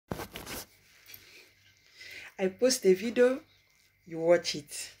I post a video, you watch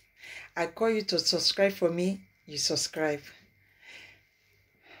it. I call you to subscribe for me, you subscribe.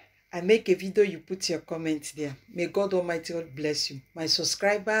 I make a video, you put your comments there. May God Almighty God bless you. My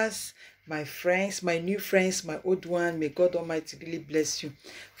subscribers, my friends, my new friends, my old one, may God Almighty really bless you.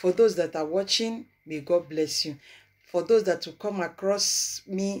 For those that are watching, may God bless you. For those that will come across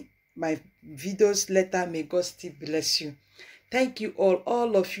me, my videos later, may God still bless you. Thank you all.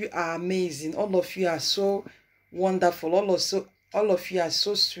 All of you are amazing. All of you are so wonderful. All of you are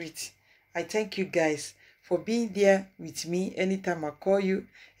so sweet. I thank you guys for being there with me anytime I call you,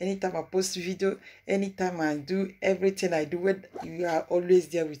 anytime I post video, anytime I do everything I do, you are always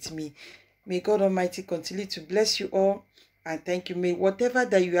there with me. May God Almighty continue to bless you all, and thank you. May whatever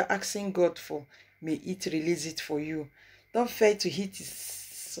that you are asking God for, may it release it for you. Don't fail to hit the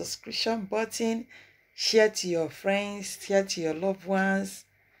subscription button, share to your friends, share to your loved ones.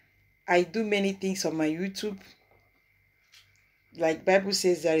 I do many things on my YouTube. Like Bible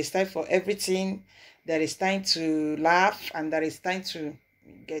says, there is time for everything. There is time to laugh and there is time to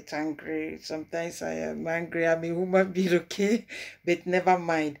get angry. Sometimes I am angry. I'm a human being, okay? But never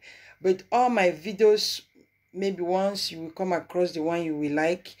mind. But all my videos, maybe once you will come across the one you will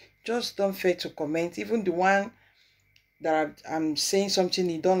like, just don't fail to comment. Even the one that I'm saying something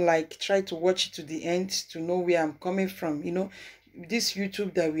you don't like, try to watch it to the end to know where I'm coming from. You know, this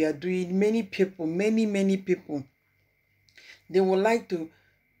YouTube that we are doing, many people, many people, they would like to,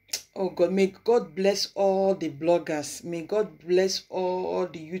 oh God, may God bless all the bloggers. May God bless all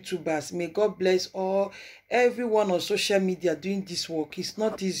the YouTubers. May God bless everyone on social media doing this work. It's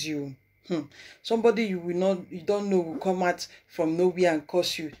not easy. Somebody you don't know will come out from nowhere and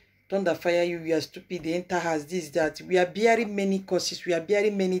curse you. Thunder fire you, you are stupid, the enter has this, that. We are bearing many curses, we are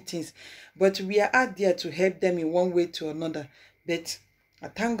bearing many things. But we are out there to help them in one way to another. But I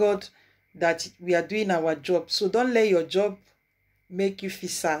thank God that we are doing our job. So don't let your job make you feel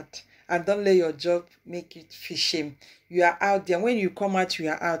sad, and don't let your job make you feel shame. You are out there. When you come out, you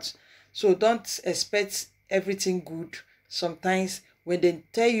are out. So don't expect everything good. Sometimes when they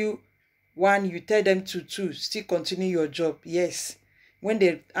tell you one, you tell them two, still continue your job. Yes, when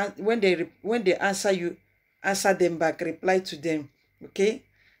they answer you, answer them back, reply to them. Okay,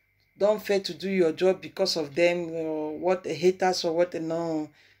 don't fail to do your job because of them or what haters or what. No,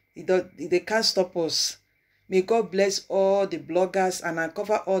 they can't stop us. May God bless all the bloggers and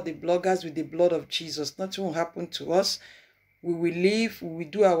uncover all the bloggers with the blood of Jesus. Nothing will happen to us. We will live, we will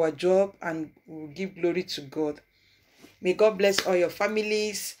do our job, and we will give glory to God. May God bless all your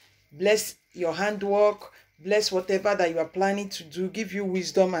families, bless your handwork, bless whatever that you are planning to do, give you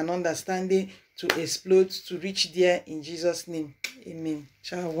wisdom and understanding to explode, to reach there in Jesus' name. Amen.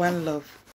 Ciao, one love.